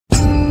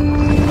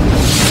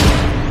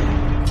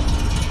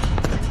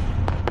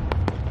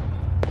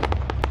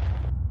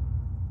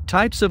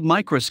Types of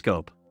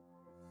microscope.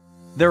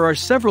 There are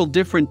several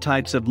different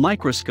types of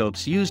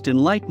microscopes used in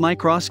light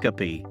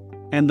microscopy,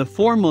 and the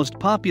four most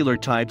popular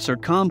types are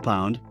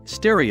compound,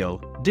 stereo,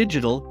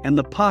 digital, and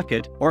the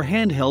pocket or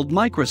handheld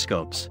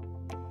microscopes.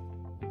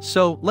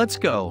 So, let's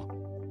go.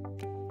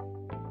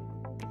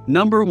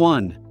 Number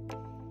 1.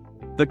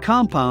 The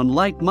compound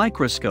light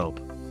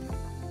microscope.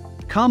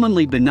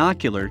 Commonly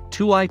binocular,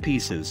 2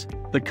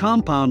 eyepieces, the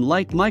compound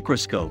light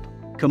microscope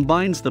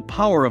combines the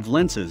power of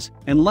lenses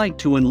and light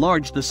to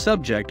enlarge the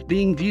subject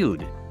being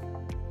viewed.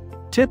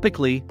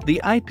 Typically,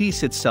 the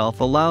eyepiece itself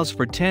allows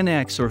for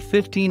 10x or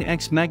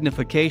 15x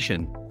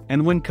magnification,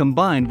 and when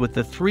combined with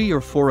the 3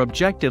 or 4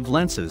 objective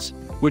lenses,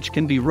 which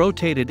can be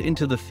rotated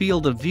into the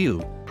field of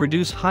view,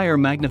 produce higher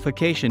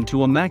magnification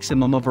to a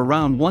maximum of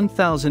around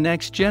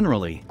 1000x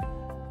generally.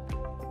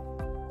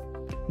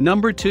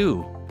 Number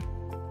 2.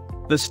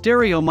 The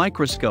stereo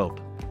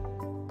microscope.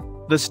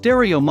 The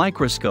stereo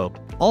microscope,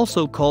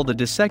 also called a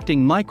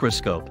dissecting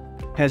microscope,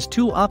 has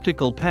 2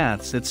 optical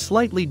paths at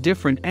slightly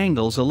different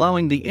angles,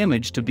 allowing the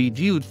image to be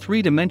viewed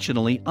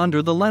three-dimensionally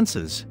under the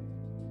lenses.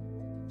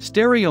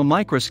 Stereo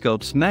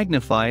microscopes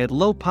magnify at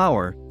low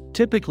power,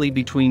 typically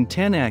between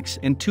 10x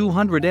and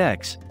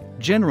 200x,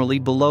 generally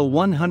below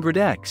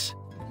 100x.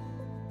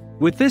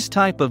 With this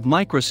type of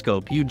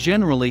microscope, you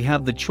generally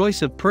have the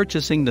choice of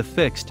purchasing the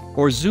fixed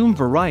or zoom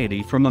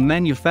variety from a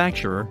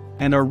manufacturer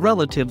and are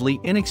relatively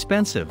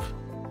inexpensive.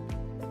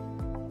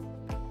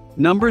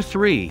 Number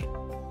 3.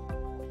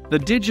 The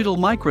digital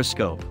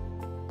microscope.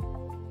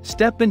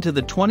 Step into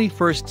the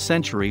 21st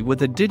century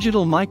with a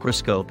digital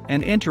microscope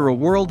and enter a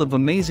world of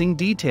amazing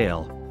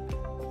detail.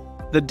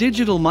 The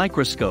digital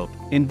microscope,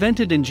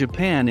 invented in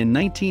Japan in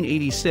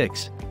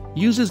 1986,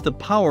 uses the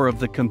power of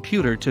the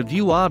computer to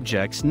view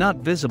objects not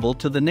visible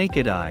to the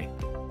naked eye.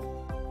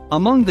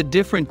 Among the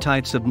different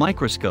types of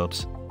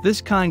microscopes,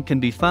 this kind can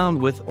be found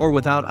with or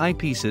without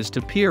eyepieces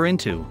to peer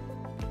into.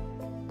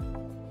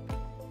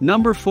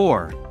 Number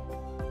 4.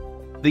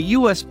 The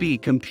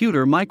USB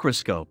computer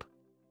microscope.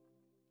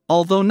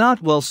 Although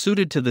not well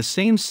suited to the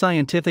same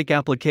scientific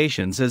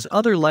applications as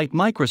other light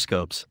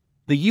microscopes,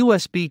 the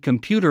USB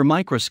computer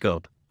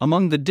microscope,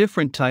 among the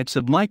different types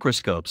of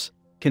microscopes,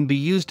 can be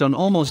used on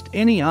almost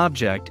any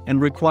object and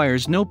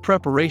requires no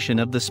preparation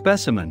of the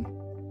specimen.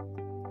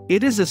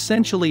 It is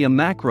essentially a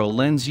macro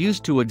lens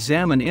used to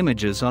examine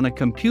images on a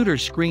computer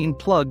screen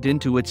plugged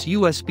into its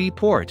USB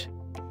port.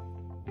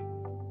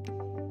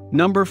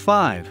 Number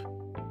 5.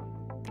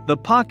 The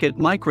pocket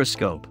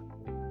microscope.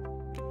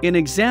 In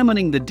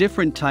examining the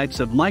different types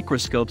of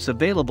microscopes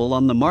available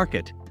on the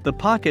market, the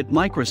pocket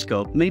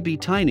microscope may be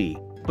tiny,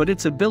 but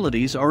its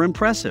abilities are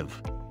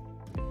impressive.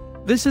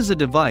 This is a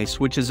device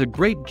which is a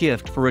great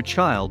gift for a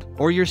child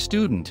or your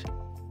student.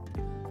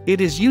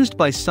 It is used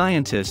by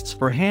scientists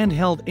for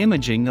handheld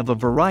imaging of a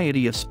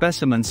variety of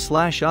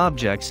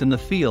specimens/objects in the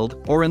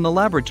field or in the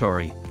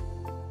laboratory.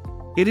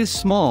 It is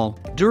small,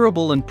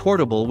 durable and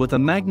portable with a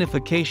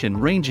magnification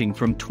ranging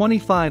from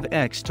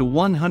 25x to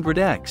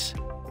 100x.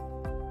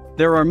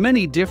 There are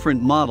many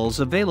different models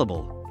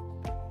available.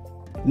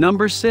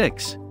 Number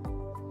 6.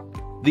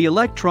 The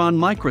electron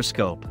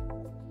microscope.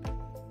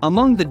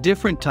 Among the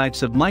different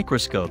types of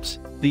microscopes,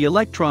 the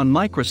electron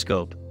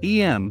microscope,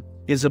 EM,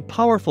 is a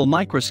powerful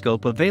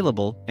microscope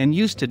available and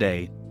used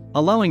today,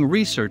 allowing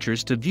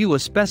researchers to view a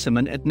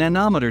specimen at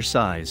nanometer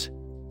size.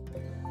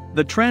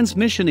 The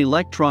transmission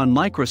electron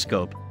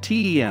microscope,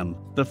 TEM,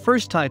 the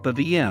first type of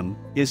EM,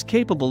 is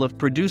capable of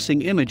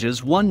producing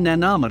images 1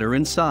 nanometer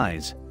in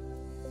size.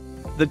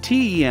 The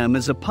TEM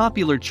is a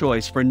popular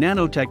choice for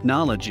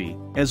nanotechnology,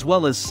 as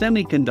well as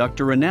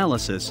semiconductor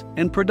analysis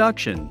and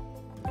production.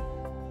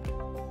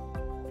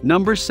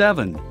 Number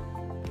 7.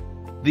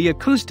 The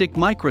acoustic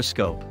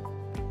microscope.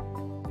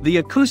 The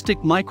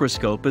acoustic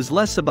microscope is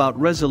less about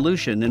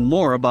resolution and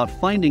more about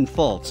finding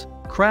faults,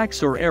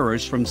 cracks or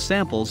errors from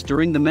samples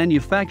during the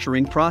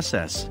manufacturing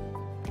process.